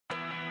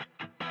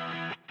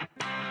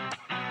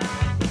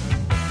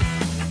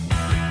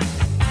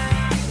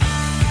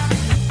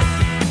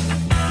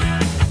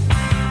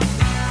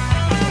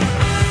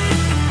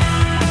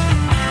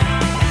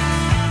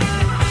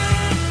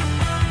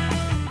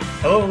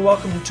and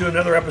welcome to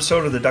another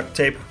episode of the Duct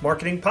Tape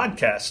Marketing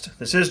Podcast.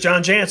 This is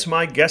Jantsch.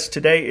 My guest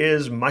today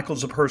is Michael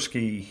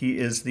Zipursky. He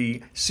is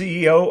the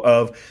CEO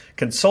of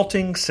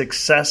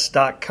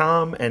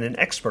ConsultingSuccess.com and an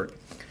expert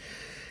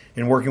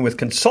in working with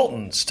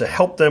consultants to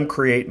help them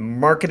create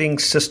marketing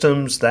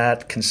systems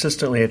that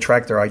consistently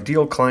attract their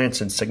ideal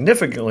clients and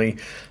significantly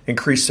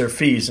increase their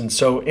fees. And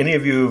so any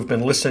of you who have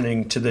been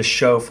listening to this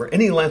show for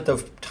any length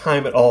of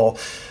time at all,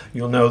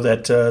 you'll know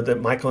that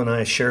Michael and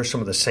I share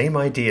some of the same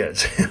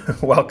ideas.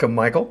 Welcome,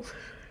 Michael.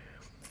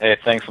 Hey,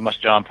 thanks so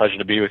much, John. Pleasure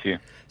to be with you.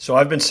 So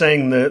I've been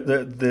saying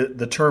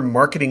the term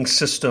marketing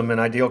system and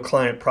ideal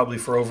client probably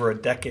for over a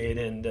decade,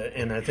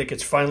 and I think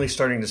it's finally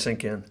starting to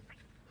sink in.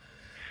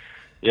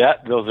 Yeah,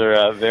 those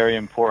are very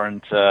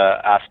important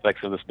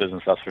aspects of this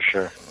business, that's for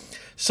sure.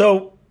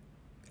 So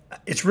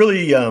it's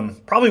really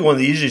probably one of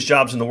the easiest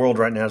jobs in the world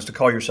right now is to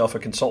call yourself a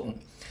consultant.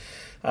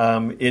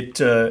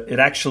 It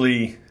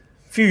actually,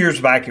 a few years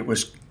back, it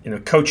was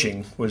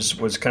coaching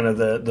was kind of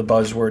the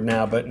buzzword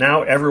now, but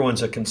now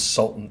everyone's a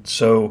consultant.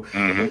 So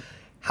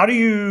how do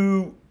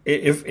you,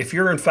 if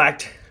you're in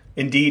fact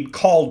indeed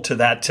called to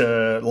that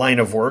line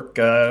of work,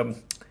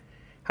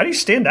 how do you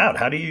stand out?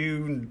 How do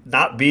you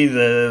not be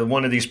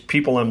one of these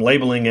people I'm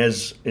labeling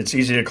as it's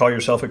easy to call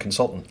yourself a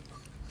consultant?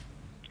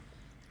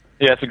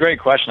 Yeah, it's a great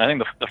question. I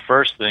think the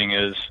first thing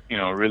is,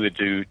 really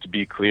to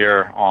be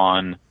clear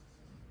on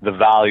the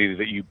value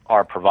that you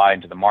are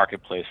providing to the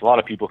marketplace. A lot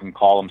of people can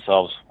call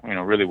themselves,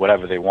 really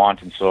whatever they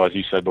want. And so, as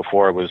you said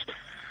before, it was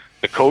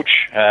the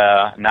coach.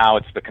 Now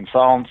it's the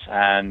consultant,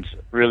 and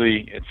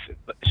really it's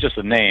just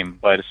a name,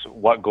 but it's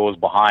what goes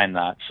behind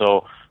that.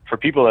 So for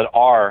people that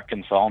are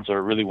consultants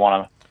or really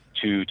want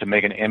to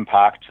make an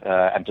impact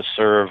and to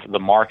serve the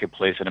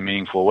marketplace in a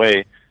meaningful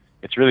way,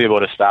 it's really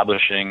about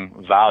establishing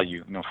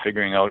value,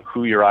 figuring out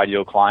who your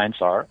ideal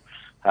clients are,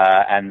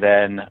 and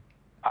then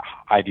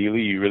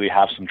ideally you really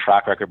have some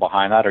track record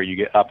behind that, or you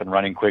get up and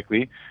running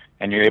quickly,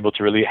 and you're able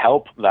to really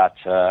help that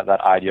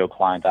ideal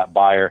client, that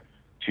buyer,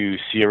 to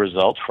see a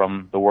result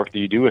from the work that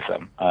you do with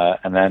them,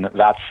 and then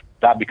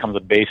that becomes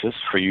a basis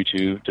for you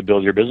to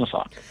build your business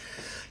on.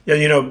 Yeah,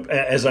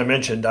 as I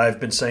mentioned, I've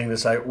been saying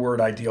this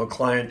word ideal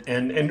client,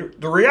 and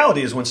the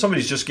reality is when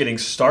somebody's just getting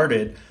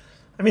started,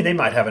 I mean, they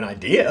might have an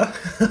idea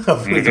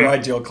of who their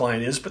ideal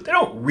client is, but they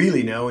don't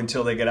really know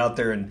until they get out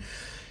there and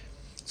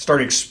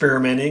start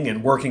experimenting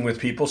and working with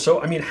people.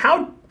 So, I mean,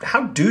 how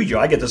do you,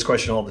 I get this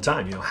question all the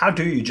time, how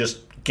do you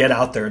just get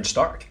out there and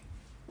start?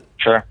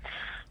 Sure.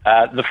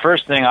 The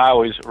first thing I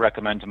always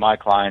recommend to my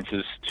clients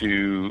is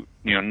to,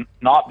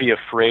 not be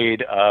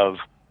afraid of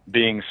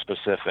being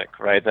specific,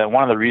 right? That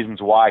one of the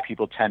reasons why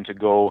people tend to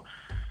go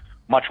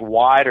much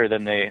wider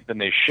than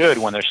they should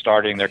when they're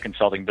starting their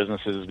consulting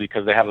businesses is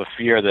because they have a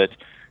fear that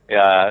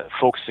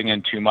focusing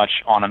in too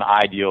much on an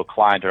ideal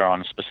client or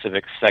on a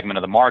specific segment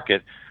of the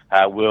market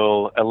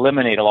will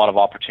eliminate a lot of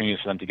opportunities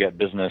for them to get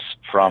business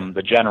from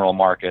the general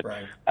market.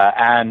 Right.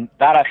 And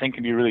that, I think,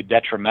 can be really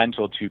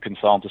detrimental to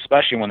consultants,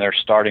 especially when they're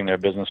starting their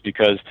business,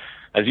 because,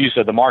 as you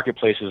said, the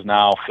marketplace is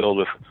now filled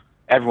with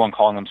everyone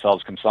calling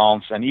themselves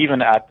consultants, and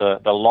even at the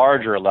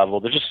larger level,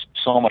 there's just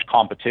so much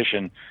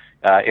competition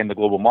in the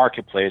global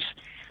marketplace.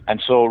 And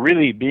so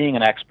really being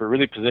an expert,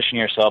 really positioning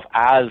yourself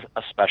as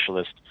a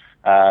specialist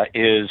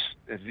is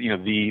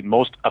the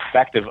most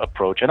effective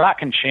approach. And that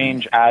can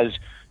change as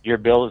your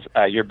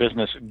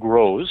business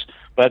grows.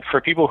 But for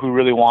people who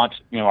really want,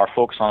 are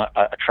focused on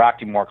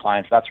attracting more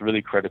clients, that's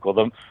really critical.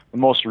 The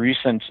most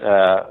recent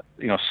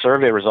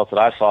survey results that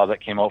I saw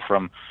that came out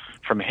from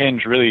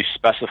Hinge really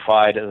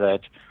specified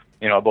that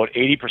about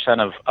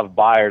 80% of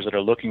buyers that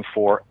are looking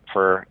for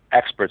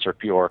experts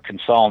or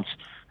consultants,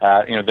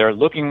 they're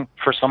looking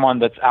for someone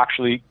that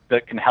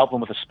can help them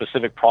with a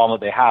specific problem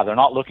that they have. They're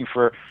not looking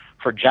for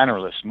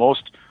generalists.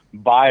 Most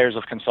buyers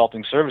of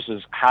consulting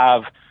services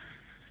have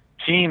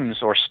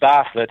teams or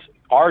staff that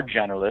are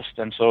generalists,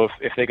 and so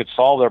if they could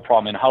solve their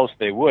problem in-house,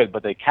 they would,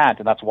 but they can't,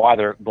 and that's why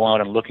they're going out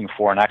and looking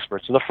for an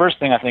expert. So the first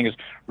thing I think is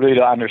really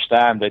to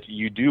understand that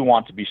you do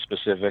want to be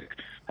specific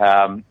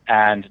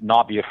and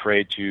not be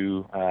afraid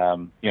to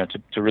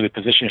really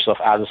position yourself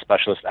as a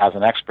specialist, as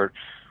an expert.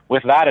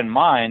 With that in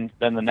mind,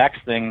 then the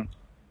next thing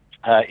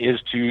is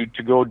to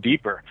go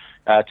deeper,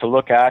 to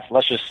look at,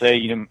 let's just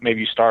say, maybe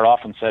you start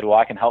off and said, well,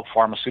 I can help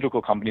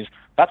pharmaceutical companies.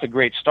 That's a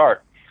great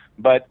start.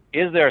 But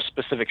is there a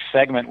specific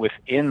segment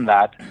within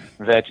that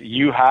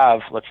you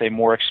have, let's say,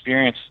 more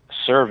experience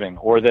serving,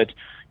 or that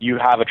you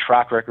have a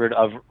track record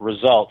of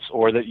results,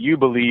 or that you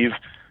believe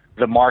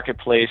the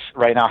marketplace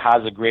right now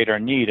has a greater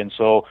need? And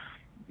so,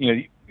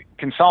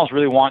 consultants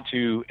really want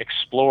to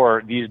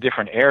explore these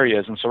different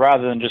areas. And so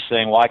rather than just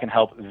saying, well, I can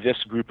help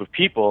this group of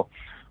people,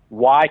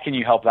 why can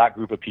you help that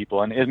group of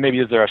people? And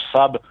is there a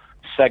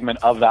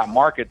sub-segment of that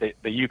market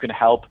that you can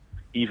help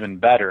even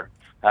better?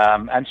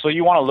 And so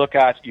you want to look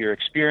at your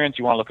experience,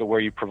 you want to look at where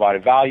you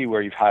provided value,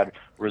 where you've had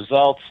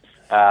results,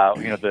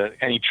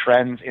 any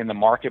trends in the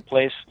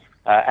marketplace.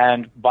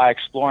 And by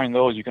exploring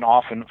those, you can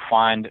often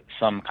find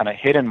some kind of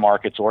hidden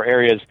markets or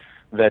areas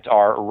that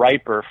are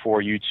riper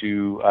for you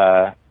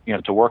to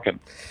work in.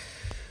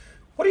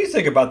 What do you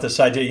think about this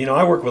idea?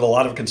 I work with a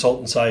lot of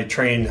consultants. I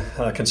train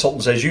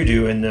consultants as you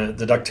do in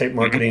the Duct Tape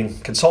Marketing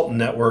Consultant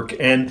Network.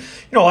 And,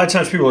 a lot of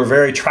times people are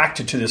very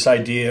attracted to this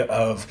idea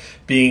of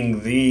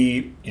being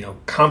the,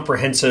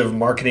 comprehensive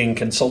marketing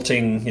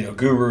consulting,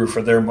 guru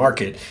for their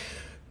market.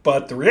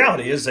 But the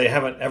reality is they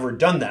haven't ever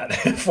done that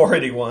for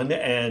anyone.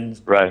 And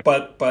right.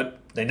 But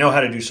they know how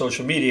to do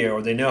social media,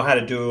 or they know how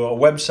to do a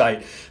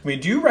website. I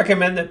mean, do you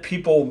recommend that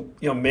people,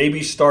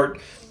 maybe start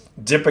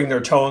dipping their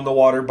toe in the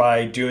water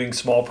by doing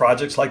small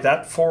projects like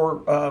that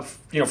for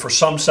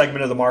some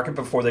segment of the market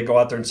before they go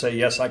out there and say,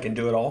 yes, I can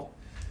do it all?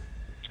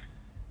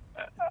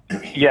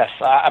 Yes.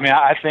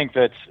 I think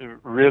that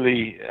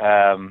really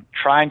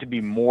trying to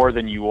be more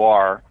than you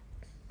are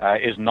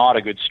is not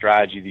a good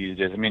strategy these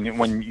days. I mean,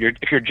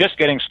 if you're just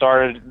getting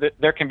started,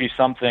 there can be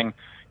something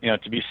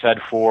to be said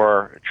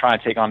for trying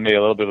to take on maybe a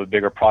little bit of a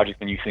bigger project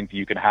than you think that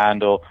you can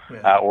handle,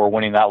 or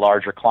winning that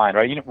larger client,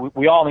 right?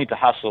 We all need to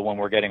hustle when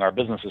we're getting our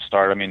businesses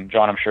started. I mean,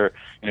 John, I'm sure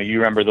you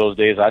remember those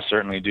days. I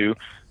certainly do,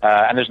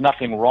 and there's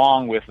nothing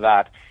wrong with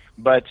that.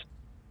 But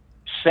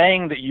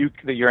saying that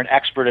you're an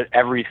expert at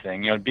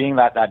everything, being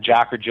that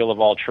Jack or Jill of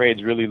all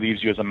trades, really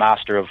leaves you as a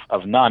master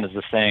of none, as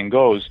the saying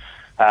goes.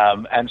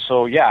 And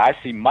so, I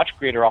see much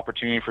greater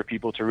opportunity for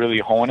people to really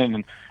hone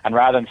in and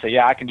rather than say,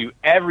 I can do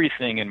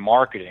everything in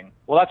marketing.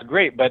 Well, that's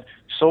great, but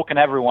so can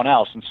everyone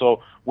else. And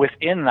so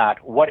within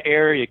that, what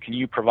area can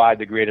you provide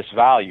the greatest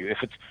value? If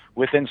it's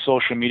within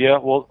social media,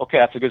 well, okay,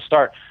 that's a good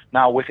start.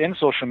 Now, within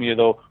social media,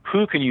 though,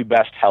 who can you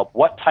best help?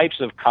 What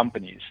types of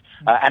companies?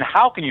 And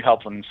how can you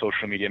help them in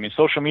social media? I mean,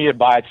 social media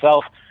by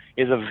itself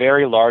is a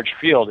very large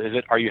field.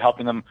 Are you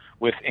helping them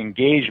with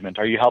engagement?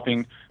 Are you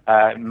helping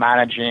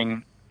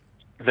managing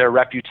their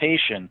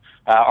reputation?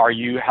 Are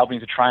you helping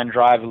to try and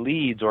drive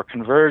leads or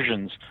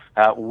conversions?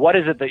 What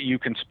is it that you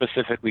can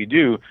specifically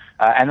do?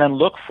 And then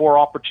look for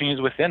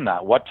opportunities within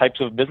that. What types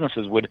of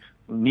businesses would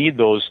need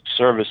those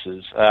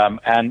services?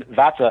 And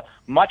that's a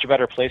much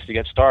better place to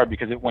get started,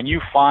 because when you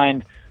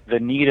find the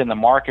need in the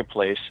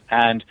marketplace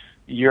and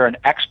you're an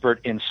expert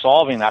in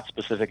solving that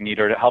specific need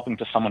or helping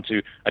to someone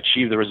to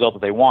achieve the result that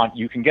they want,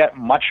 you can get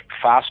much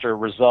faster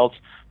results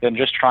than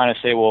just trying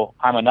to say, well,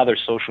 I'm another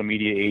social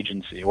media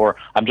agency, or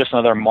I'm just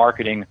another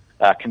marketing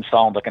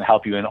consultant that can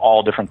help you in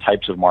all different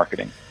types of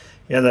marketing.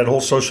 Yeah, that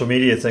whole social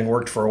media thing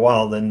worked for a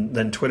while.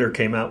 Then Twitter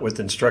came out with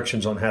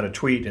instructions on how to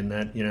tweet, and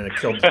that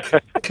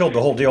it killed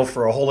the whole deal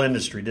for a whole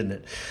industry, didn't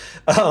it?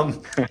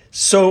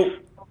 So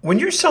when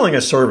you're selling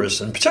a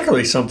service, and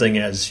particularly something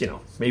as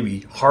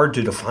maybe hard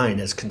to define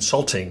as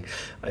consulting,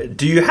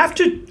 do you have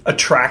to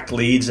attract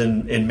leads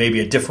in maybe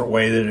a different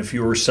way than if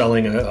you were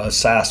selling a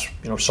SaaS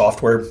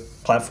software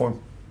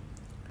platform?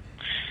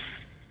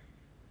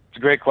 It's a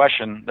great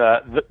question.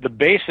 The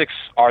basics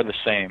are the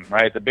same,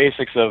 right? The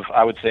basics of,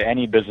 I would say,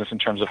 any business in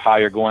terms of how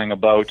you're going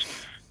about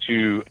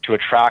to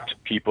attract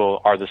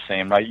people are the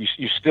same, right?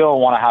 You still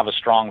want to have a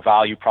strong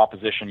value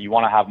proposition. You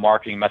want to have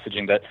marketing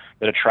messaging that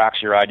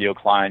attracts your ideal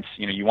clients.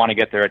 You want to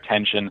get their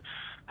attention,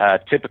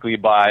 typically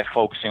by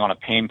focusing on a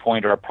pain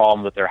point or a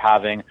problem that they're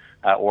having,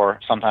 or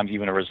sometimes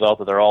even a result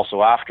that they're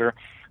also after.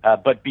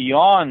 But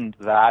beyond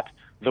that,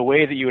 the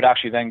way that you would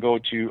actually then go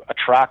to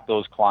attract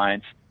those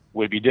clients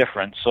would be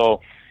different.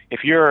 So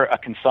if you're a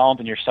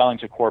consultant and you're selling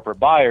to corporate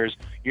buyers,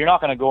 you're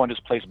not going to go and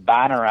just place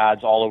banner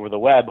ads all over the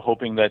web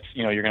hoping that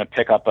you're going to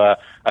pick up a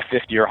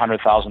 $50,000 or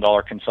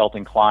 $100,000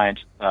 consulting client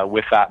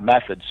with that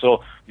method.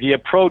 So the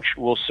approach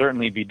will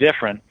certainly be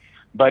different,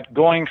 but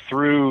going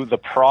through the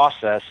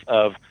process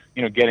of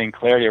getting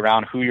clarity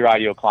around who your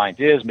ideal client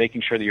is,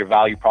 making sure that your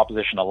value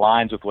proposition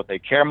aligns with what they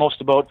care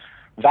most about,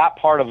 that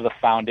part of the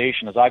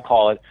foundation, as I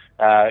call it,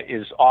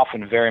 is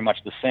often very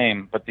much the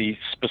same, but the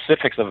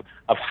specifics of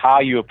how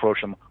you approach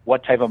them,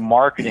 what type of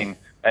marketing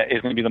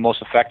is going to be the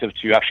most effective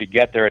to actually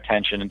get their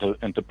attention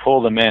and to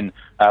pull them in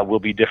will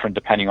be different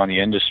depending on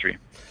the industry.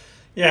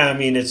 Yeah, I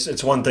mean,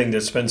 it's one thing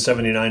to spend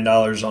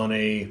 $79 on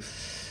a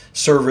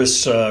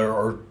service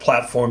or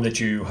platform that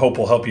you hope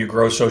will help you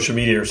grow social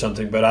media or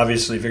something, but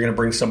obviously if you're going to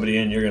bring somebody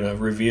in, you're going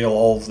to reveal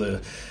all of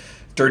the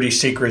dirty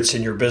secrets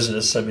in your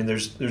business. I mean,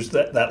 there's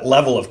that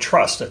level of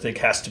trust, I think,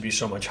 has to be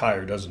so much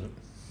higher, doesn't it?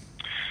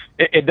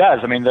 It does.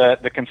 I mean,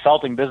 the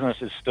consulting business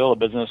is still a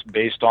business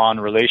based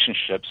on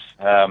relationships.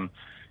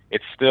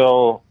 It's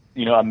still,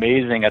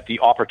 amazing at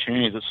the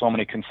opportunities that so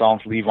many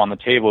consultants leave on the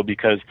table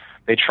because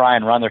they try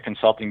and run their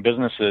consulting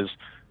businesses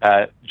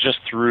just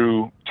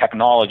through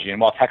technology. And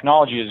while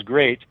technology is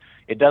great,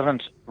 it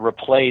doesn't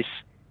replace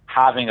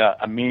having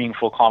a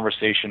meaningful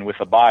conversation with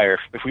a buyer.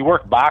 If we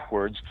work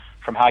backwards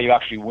from how you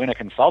actually win a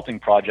consulting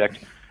project,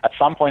 at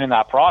some point in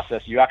that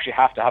process, you actually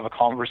have to have a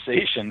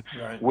conversation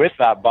with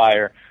that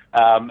buyer.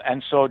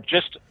 And so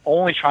just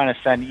only trying to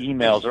send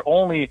emails or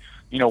only,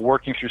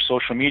 working through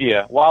social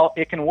media, while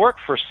it can work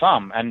for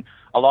some, and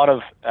a lot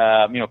of,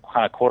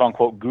 kind of quote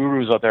unquote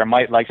gurus out there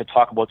might like to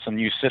talk about some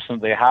new system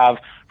they have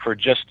for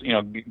just,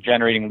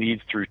 generating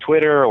leads through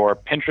Twitter or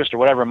Pinterest or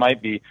whatever it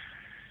might be.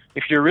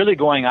 If you're really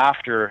going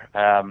after,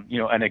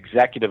 an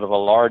executive of a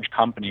large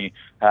company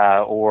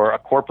or a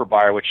corporate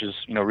buyer, which is,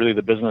 really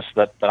the business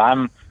that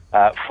I'm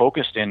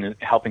focused in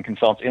helping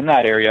consultants in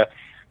that area,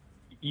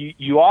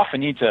 you often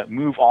need to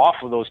move off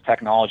of those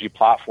technology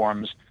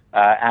platforms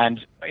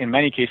and in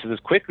many cases as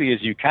quickly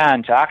as you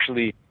can to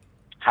actually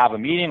have a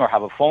meeting or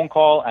have a phone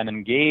call and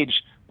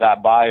engage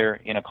that buyer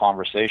in a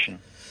conversation.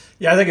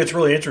 Yeah, I think it's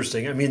really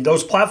interesting. I mean,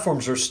 those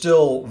platforms are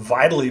still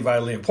vitally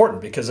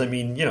important because, I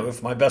mean,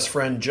 if my best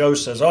friend Joe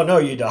says, oh, no,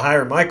 you need to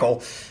hire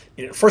Michael,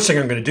 first thing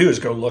I'm going to do is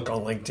go look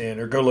on LinkedIn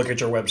or go look at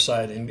your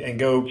website and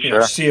go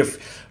see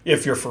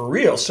if you're for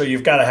real. So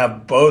you've got to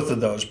have both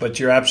of those.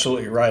 But you're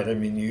absolutely right. I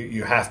mean,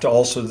 you have to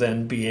also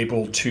then be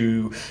able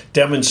to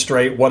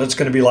demonstrate what it's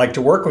going to be like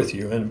to work with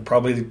you. And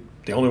probably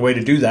the only way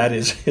to do that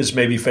is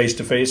maybe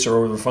face-to-face or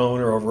over the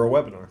phone or over a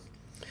webinar.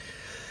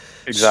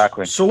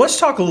 Exactly. So let's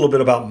talk a little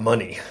bit about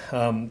money.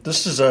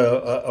 This is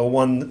a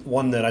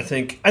one that I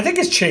think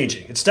is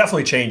changing. It's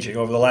definitely changing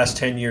over the last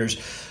 10 years.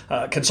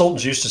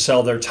 Consultants used to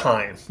sell their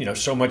time,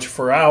 so much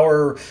per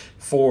hour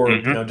for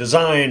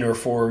design or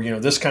for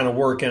this kind of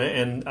work,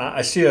 and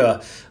I see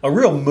a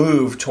real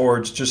move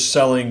towards just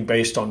selling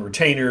based on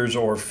retainers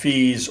or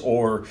fees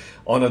or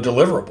on a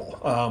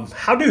deliverable.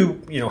 How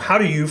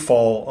do you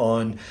fall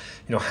on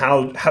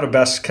how to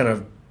best kind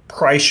of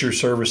price your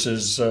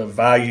services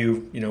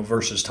value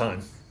versus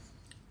time?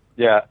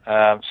 Yeah.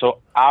 So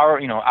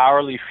our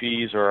hourly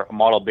fees or a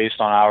model based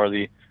on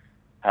hourly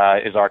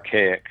is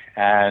archaic,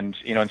 and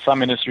in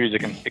some industries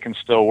it can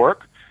still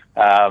work.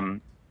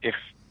 If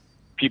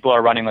people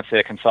are running, let's say,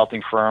 a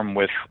consulting firm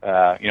with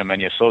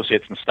many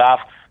associates and staff,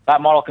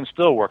 that model can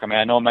still work. I mean,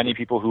 I know many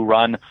people who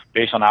run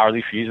based on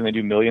hourly fees and they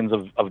do millions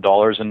of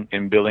dollars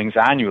in billings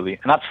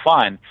annually, and that's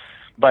fine.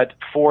 But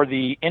for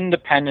the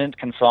independent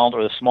consultant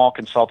or the small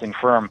consulting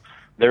firm,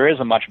 there is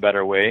a much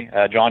better way.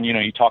 John,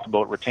 you talked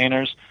about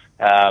retainers.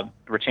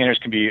 Retainers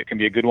can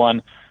be a good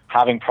one.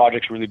 Having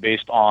projects really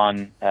based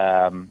on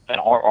on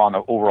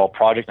the overall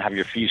project and have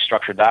your fees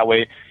structured that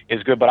way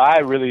is good. But I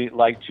really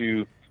like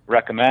to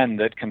recommend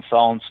that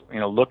consultants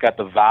look at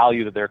the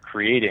value that they're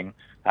creating,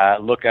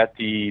 look at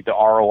the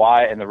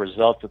ROI and the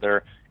results that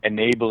they're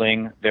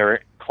enabling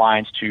their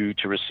clients to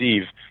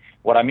receive.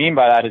 What I mean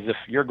by that is if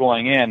you're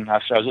going in, I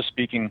was just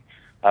speaking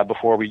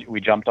before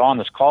we jumped on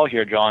this call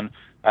here, John,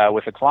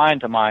 with a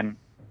client of mine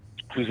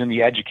who's in the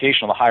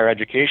higher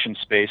education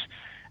space,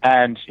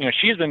 and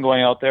she's been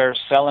going out there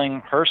selling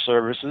her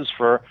services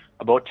for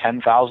about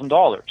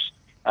 $10,000,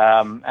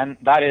 and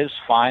that is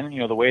fine,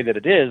 the way that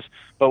it is.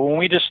 But when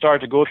we just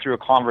start to go through a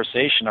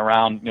conversation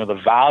around the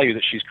value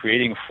that she's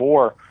creating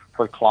for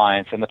her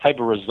clients and the type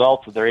of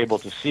results that they're able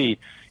to see,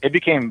 it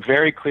became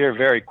very clear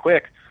very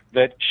quick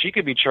that she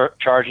could be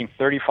charging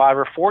 $35,000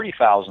 or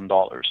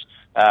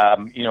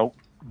 $40,000,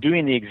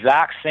 doing the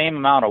exact same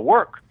amount of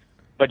work,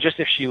 but just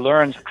if she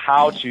learns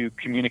how to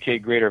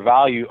communicate greater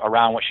value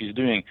around what she's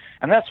doing.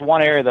 And that's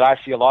one area that I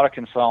see a lot of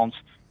consultants,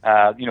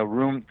 that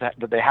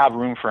they have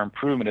room for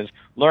improvement, is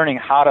learning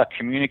how to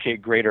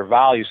communicate greater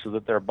value so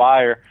that their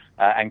buyer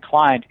and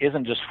client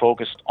isn't just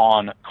focused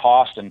on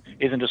cost and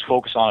isn't just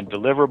focused on a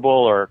deliverable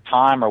or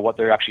time or what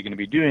they're actually going to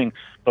be doing,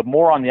 but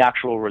more on the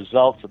actual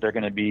results that they're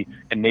going to be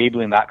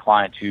enabling that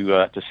client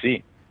to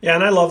see. Yeah,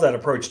 and I love that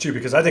approach too,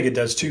 because I think it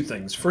does two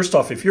things. First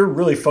off, if you're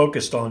really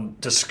focused on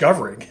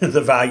discovering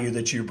the value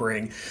that you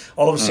bring,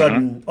 all of a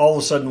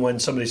sudden when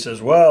somebody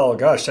says, well,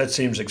 gosh, that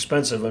seems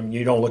expensive, I mean,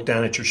 you don't look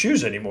down at your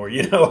shoes anymore.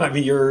 I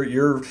mean,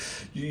 you're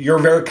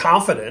very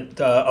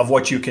confident of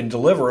what you can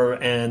deliver,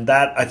 and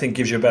that, I think,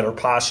 gives you a better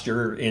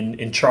posture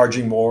in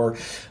charging more,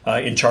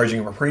 in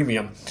charging a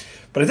premium.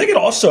 But I think it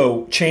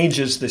also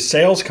changes the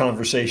sales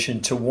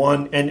conversation to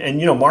one,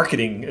 and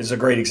marketing is a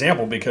great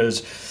example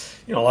because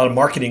a lot of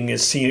marketing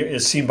is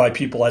seen by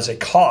people as a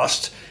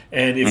cost.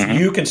 And if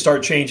you can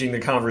start changing the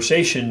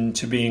conversation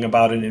to being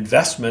about an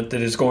investment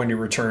that is going to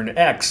return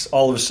X,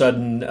 all of a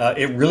sudden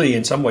it really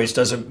in some ways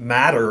doesn't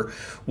matter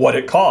what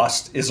it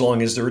costs as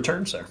long as the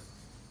return's there.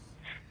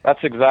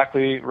 That's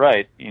exactly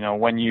right.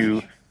 When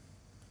you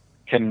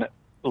can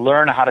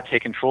learn how to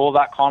take control of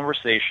that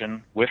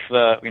conversation with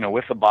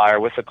the buyer,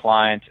 with the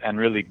client, and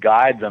really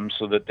guide them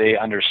so that they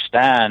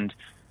understand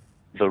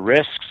the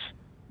risks,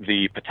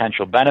 the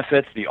potential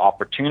benefits, the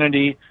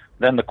opportunity,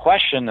 then the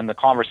question and the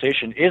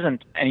conversation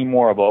isn't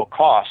anymore about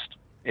cost.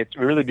 It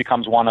really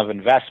becomes one of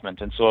investment.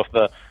 And so if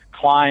the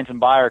client and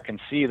buyer can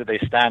see that they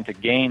stand to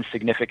gain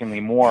significantly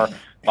more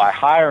by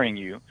hiring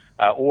you,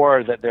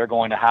 or that they're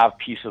going to have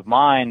peace of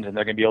mind and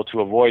they're going to be able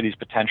to avoid these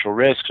potential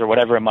risks or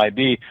whatever it might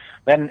be,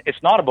 then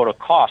it's not about a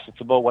cost.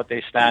 It's about what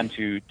they stand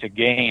to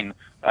gain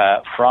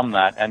from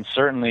that. And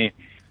certainly,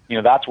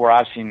 that's where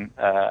I've seen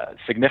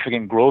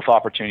significant growth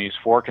opportunities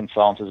for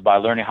consultants, is by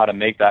learning how to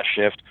make that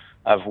shift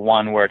of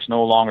one where it's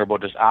no longer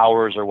about just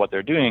hours or what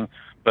they're doing,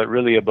 but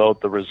really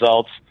about the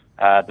results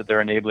that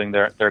they're enabling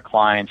their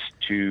clients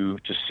to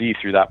see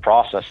through that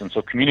process. And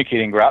so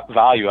communicating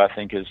value, I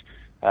think, is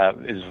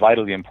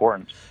vitally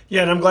important.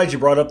 Yeah, and I'm glad you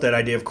brought up that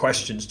idea of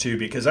questions too,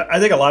 because I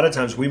think a lot of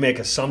times we make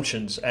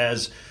assumptions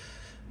as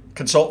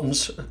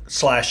consultants /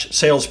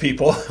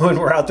 salespeople when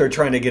we're out there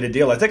trying to get a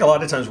deal. I think a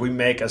lot of times we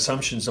make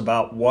assumptions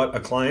about what a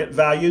client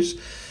values,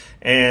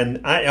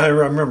 And I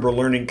remember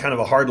learning kind of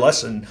a hard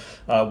lesson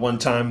one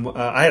time.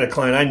 I had a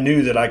client, I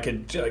knew that I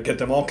could get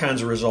them all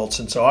kinds of results.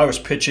 And so I was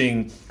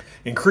pitching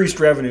increased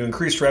revenue,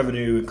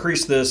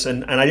 increase this,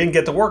 and I didn't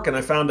get the work. And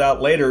I found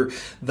out later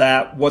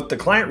that what the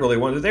client really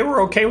wanted, they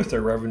were okay with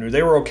their revenue,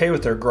 they were okay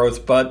with their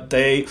growth, but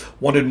they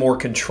wanted more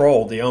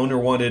control. The owner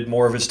wanted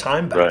more of his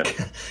time back. Right.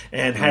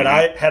 And had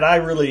I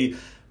really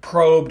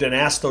probed and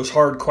asked those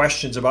hard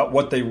questions about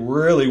what they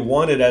really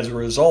wanted as a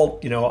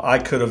result, I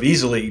could have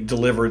easily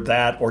delivered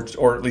that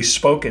or at least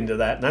spoken to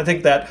that. And I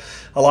think that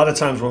a lot of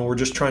times when we're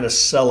just trying to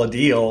sell a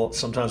deal,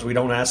 sometimes we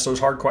don't ask those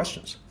hard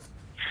questions.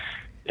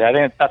 Yeah, I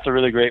think that's a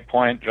really great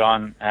point,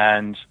 John.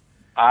 And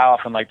I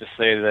often like to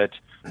say that,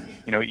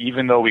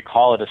 even though we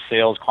call it a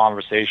sales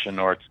conversation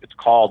or it's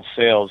called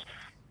sales,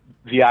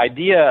 the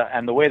idea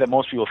and the way that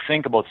most people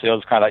think about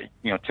sales is kind of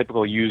like,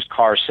 typical used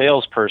car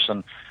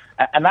salesperson.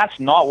 And that's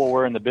not what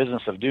we're in the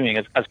business of doing.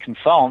 As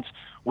consultants,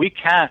 we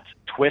can't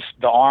twist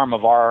the arm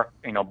of our,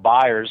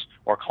 buyers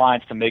or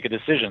clients to make a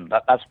decision.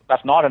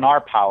 That's not in our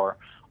power.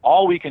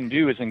 All we can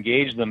do is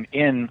engage them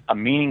in a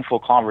meaningful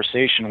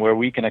conversation where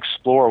we can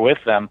explore with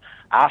them,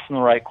 ask them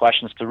the right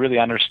questions to really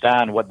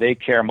understand what they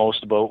care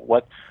most about,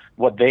 what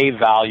they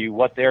value,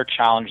 what their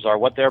challenges are,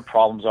 what their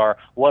problems are,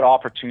 what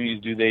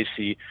opportunities do they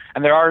see.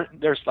 And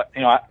there's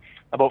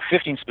about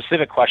 15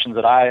 specific questions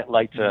that I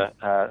like to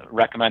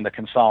recommend that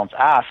consultants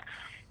ask.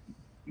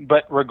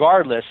 But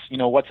regardless,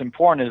 what's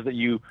important is that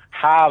you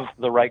have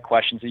the right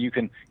questions, that you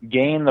can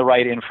gain the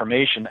right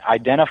information,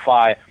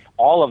 identify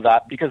all of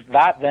that, because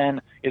that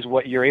then is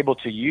what you're able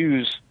to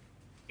use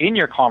in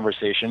your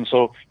conversation.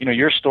 So,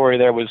 your story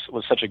there was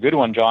such a good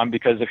one, John,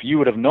 because if you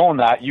would have known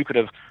that, you could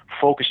have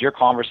focused your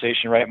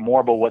conversation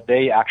more about what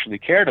they actually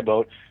cared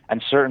about,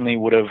 and certainly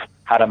would have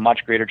had a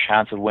much greater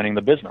chance of winning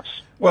the business.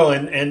 Well,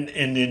 and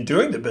in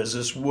doing the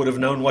business, would have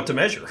known what to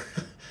measure.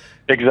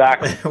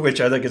 Exactly. Which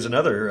I think is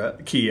another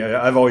key.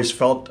 I've always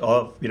felt,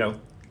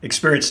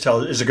 experience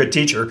is a good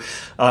teacher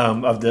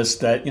of this,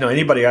 that,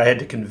 anybody I had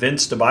to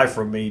convince to buy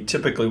from me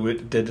typically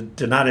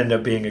did not end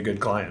up being a good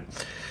client.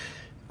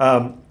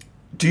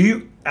 Do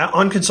you,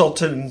 on it's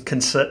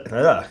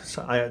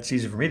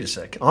easy for me to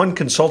say, on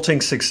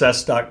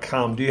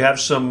consultingsuccess.com, do you have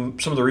some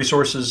of the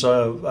resources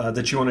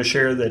that you want to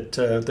share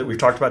that we've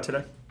talked about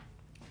today?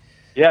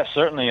 Yeah,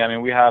 certainly. I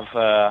mean, we have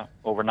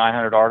over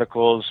 900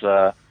 articles,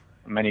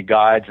 many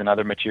guides and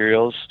other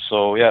materials.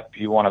 So, if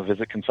you want to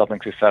visit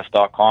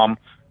consultingsuccess.com,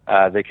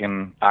 they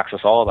can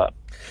access all of that,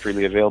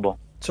 freely available.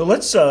 So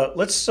let's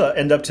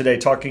end up today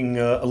talking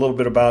a little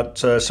bit about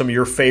some of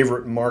your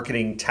favorite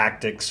marketing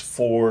tactics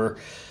for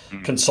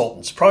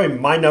consultants. Probably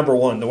my number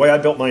one, the way I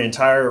built my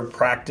entire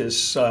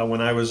practice when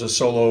I was a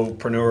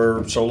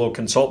solopreneur, solo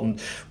consultant,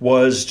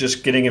 was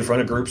just getting in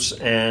front of groups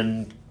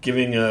and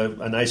giving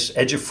a nice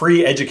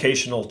free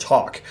educational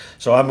talk.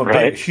 So I'm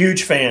a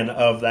huge fan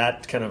of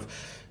that kind of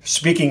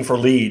speaking for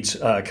leads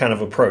kind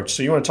of approach.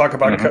 So you want to talk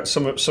about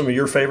some of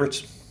your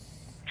favorites?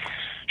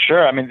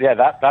 Sure. I mean,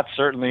 that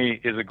certainly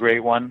is a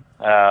great one.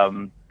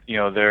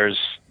 There's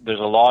a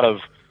lot of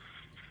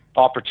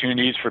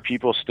opportunities for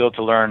people still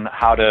to learn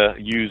how to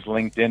use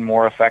LinkedIn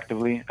more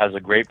effectively as a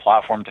great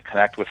platform to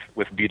connect with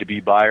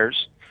B2B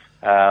buyers.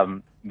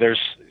 There's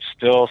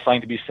still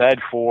something to be said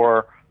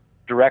for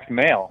direct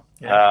mail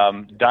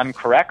done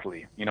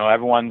correctly.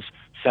 Everyone's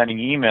sending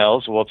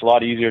emails. Well, it's a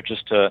lot easier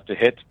just to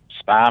hit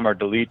spam or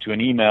delete to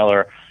an email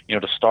or,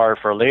 to store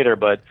for later,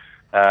 but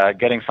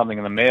getting something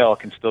in the mail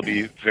can still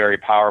be very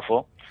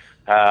powerful.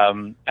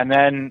 And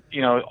then,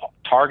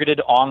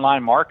 targeted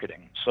online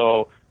marketing.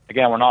 So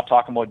again, we're not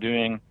talking about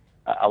doing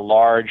a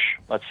large,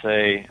 let's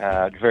say,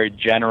 very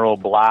general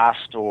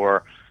blast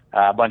or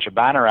a bunch of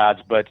banner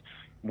ads, but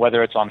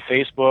whether it's on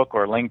Facebook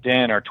or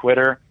LinkedIn or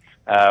Twitter,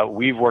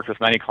 we've worked with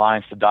many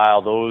clients to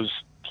dial those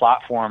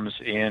platforms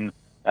in,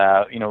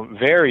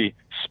 very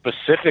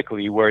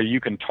specifically where you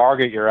can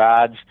target your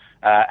ads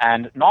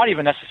and not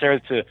even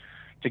necessarily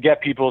to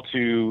get people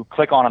to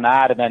click on an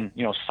ad and then,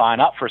 sign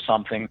up for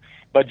something,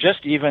 but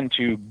just even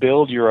to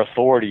build your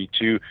authority,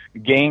 to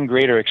gain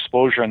greater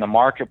exposure in the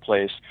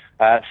marketplace.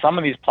 Some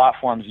of these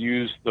platforms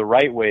used the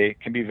right way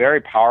can be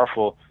very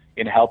powerful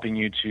in helping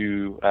you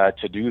to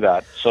do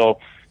that. So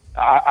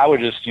I would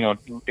just,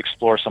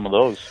 explore some of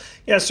those.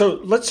 Yeah, so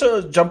let's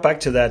jump back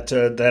to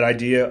that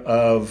idea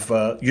of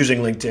using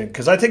LinkedIn,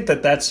 because I think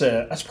that's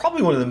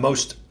probably one of the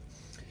most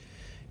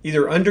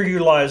either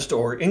underutilized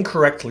or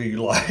incorrectly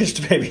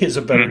utilized, maybe is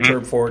a better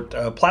term for it,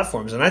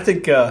 platforms. And I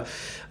think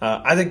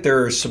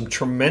there is some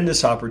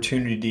tremendous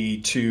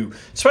opportunity to,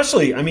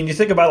 especially, you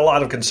think about a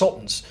lot of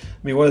consultants.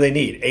 What do they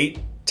need? 8,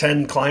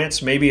 10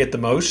 clients, maybe at the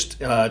most,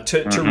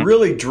 to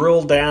really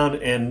drill down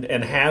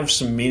and have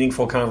some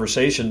meaningful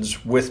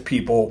conversations with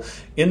people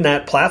in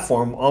that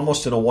platform,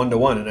 almost in a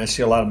one-to-one. And I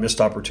see a lot of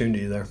missed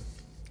opportunity there.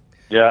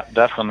 Yeah,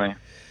 definitely.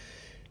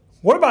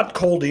 What about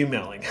cold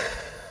emailing?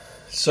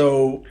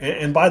 So,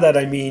 and by that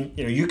I mean,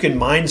 you can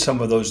mine some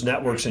of those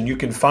networks and you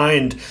can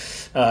find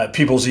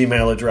people's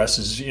email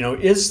addresses.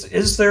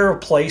 Is there a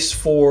place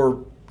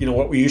for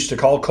what we used to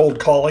call cold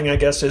calling, I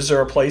guess. Is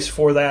there a place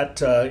for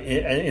that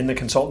in the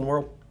consultant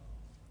world?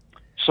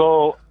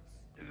 So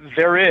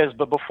there is,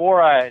 but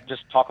before I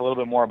just talk a little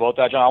bit more about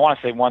that, John, I want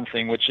to say one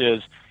thing, which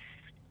is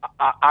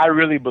I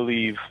really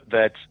believe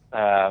that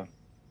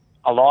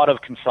a lot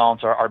of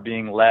consultants are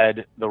being led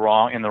in the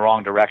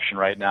wrong direction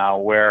right now,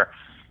 where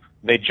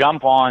they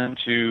jump on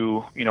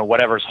to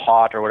whatever's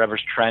hot or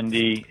whatever's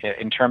trendy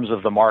in terms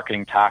of the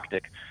marketing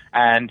tactic.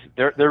 And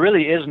there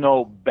really is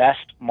no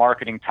best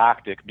marketing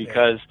tactic,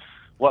 because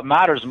what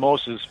matters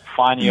most is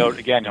finding out,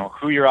 again,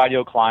 who your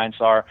ideal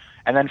clients are,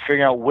 and then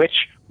figuring out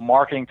which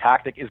marketing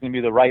tactic is going to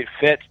be the right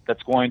fit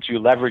that's going to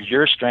leverage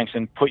your strengths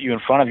and put you in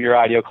front of your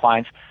ideal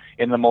clients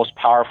in the most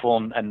powerful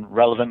and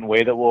relevant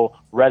way that will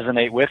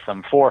resonate with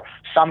them. For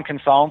some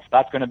consultants,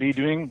 that's going to be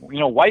doing,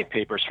 white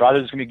papers. For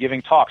others, it's going to be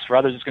giving talks. For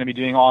others, it's going to be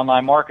doing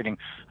online marketing.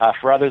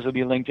 For others, it'll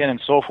be LinkedIn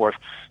and so forth.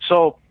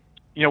 So,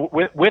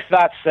 with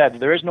that said,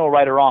 there is no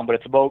right or wrong, but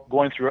it's about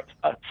going through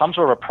some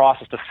sort of a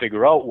process to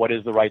figure out what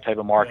is the right type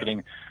of marketing.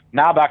 Yeah.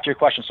 Now back to your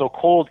question. So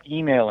cold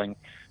emailing,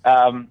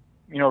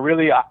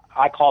 really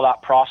I call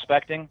that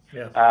prospecting.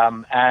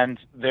 Yeah. And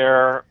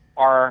there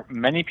are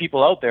many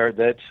people out there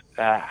that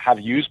have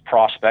used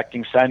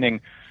prospecting,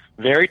 sending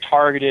very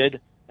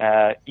targeted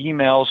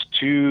emails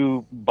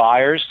to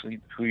buyers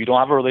who you don't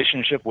have a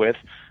relationship with,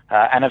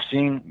 and have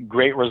seen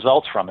great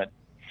results from it.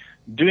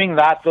 Doing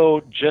that,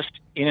 though, just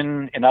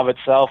in and of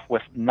itself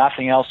with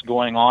nothing else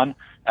going on,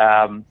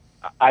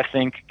 I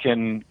think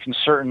can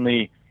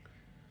certainly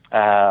be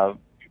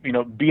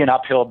an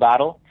uphill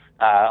battle.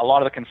 A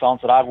lot of the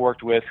consultants that I've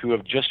worked with who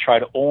have just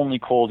tried only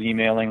cold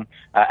emailing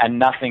and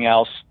nothing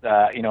else,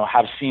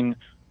 have seen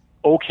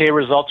okay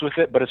results with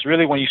it. But it's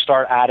really when you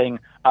start adding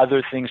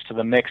other things to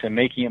the mix and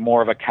making it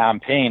more of a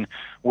campaign,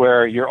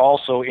 where you're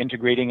also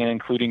integrating and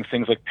including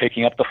things like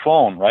picking up the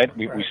phone, right?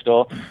 We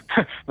still,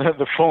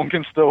 the phone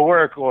can still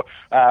work,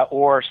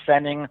 or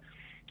sending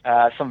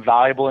some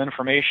valuable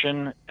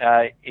information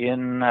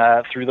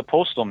through the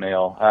postal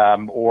mail,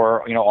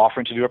 or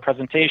offering to do a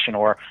presentation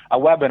or a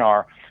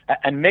webinar,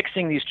 and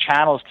mixing these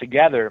channels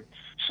together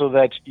so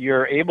that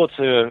you're able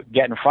to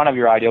get in front of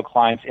your ideal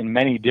clients in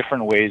many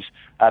different ways.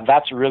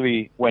 That's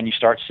really when you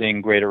start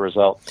seeing greater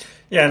results.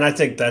 Yeah, and I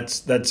think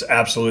that's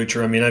absolutely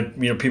true. I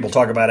mean, people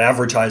talk about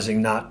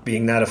advertising not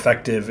being that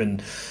effective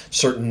in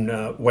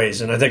certain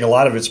ways, and I think a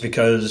lot of it's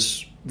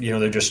because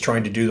they're just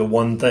trying to do the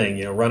one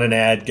thing, run an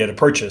ad, get a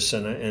purchase,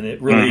 and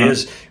it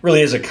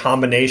really is a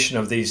combination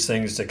of these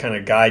things to kind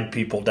of guide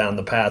people down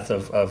the path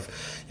of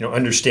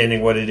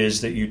understanding what it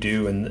is that you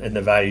do and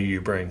the value you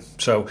bring.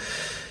 So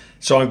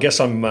I guess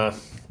I'm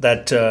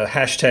that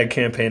hashtag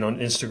campaign on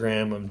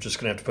Instagram, I'm just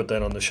going to have to put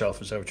that on the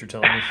shelf. Is that what you're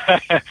telling me?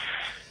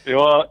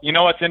 Well,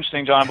 what's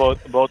interesting, John,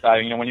 about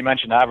that, when you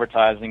mentioned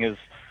advertising, is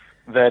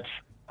that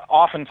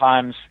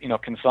oftentimes,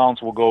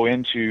 consultants will go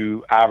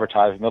into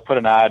advertising. They'll put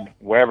an ad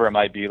wherever it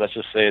might be. Let's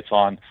just say it's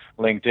on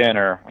LinkedIn,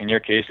 or in your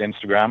case,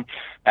 Instagram.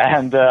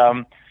 And,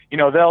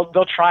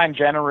 they'll try and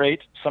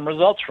generate some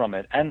results from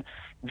it. And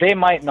they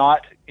might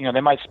not,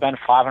 they might spend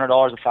 $500,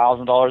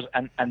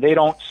 $1,000, and they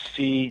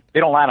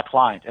don't land a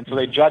client. And so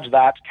they judge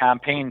that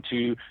campaign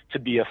to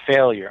be a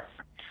failure.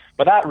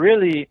 But that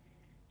really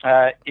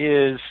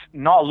is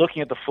not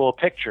looking at the full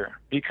picture,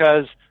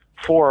 because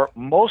for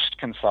most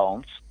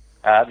consultants,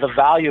 the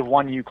value of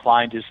one new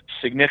client is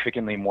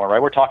significantly more,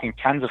 right? We're talking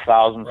tens of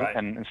thousands, right,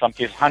 and in some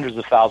cases hundreds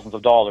of thousands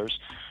of dollars.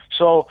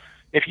 So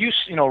if you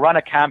run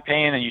a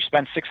campaign and you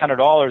spend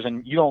 $600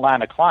 and you don't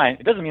land a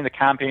client, it doesn't mean the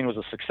campaign was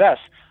a success.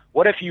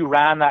 What if you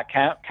ran that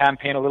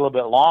campaign a little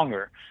bit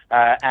longer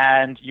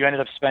and you ended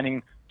up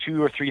spending $2,000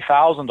 or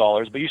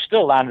 $3,000, but you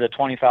still landed a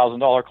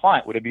 $20,000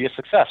 client? Would it be a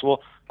success?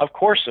 Well, of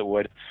course it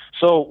would.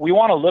 So we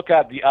want to look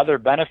at the other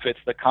benefits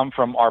that come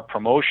from our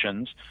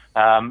promotions,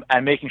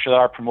 and making sure that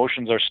our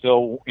promotions are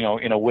still,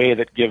 in a way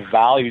that give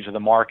value to the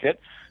market,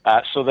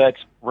 so that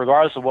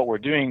regardless of what we're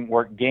doing,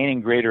 we're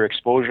gaining greater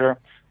exposure.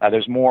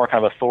 There's more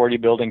kind of authority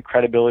building,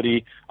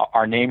 credibility.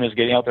 Our name is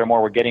getting out there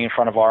more. We're getting in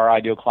front of our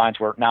ideal clients.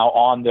 We're now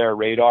on their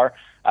radar.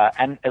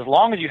 And as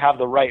long as you have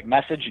the right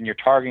message and you're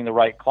targeting the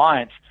right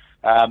clients,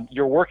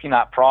 you're working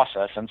that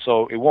process. And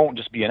so it won't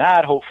just be an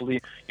ad.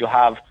 Hopefully you'll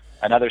have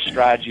another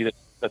strategy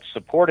that's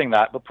supporting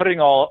that. But putting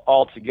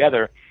all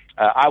together,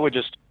 I would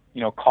just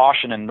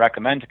caution and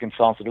recommend to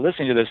consultants that are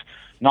listening to this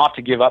not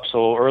to give up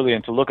so early,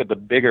 and to look at the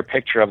bigger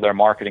picture of their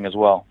marketing as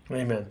well.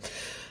 Amen.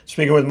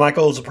 Speaking with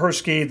Michael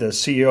Zipursky, the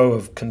CEO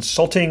of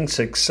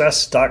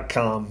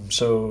ConsultingSuccess.com.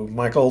 So,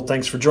 Michael,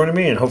 thanks for joining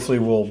me, and hopefully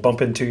we'll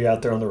bump into you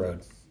out there on the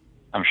road.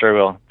 I'm sure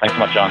we'll. Thanks so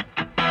much, John.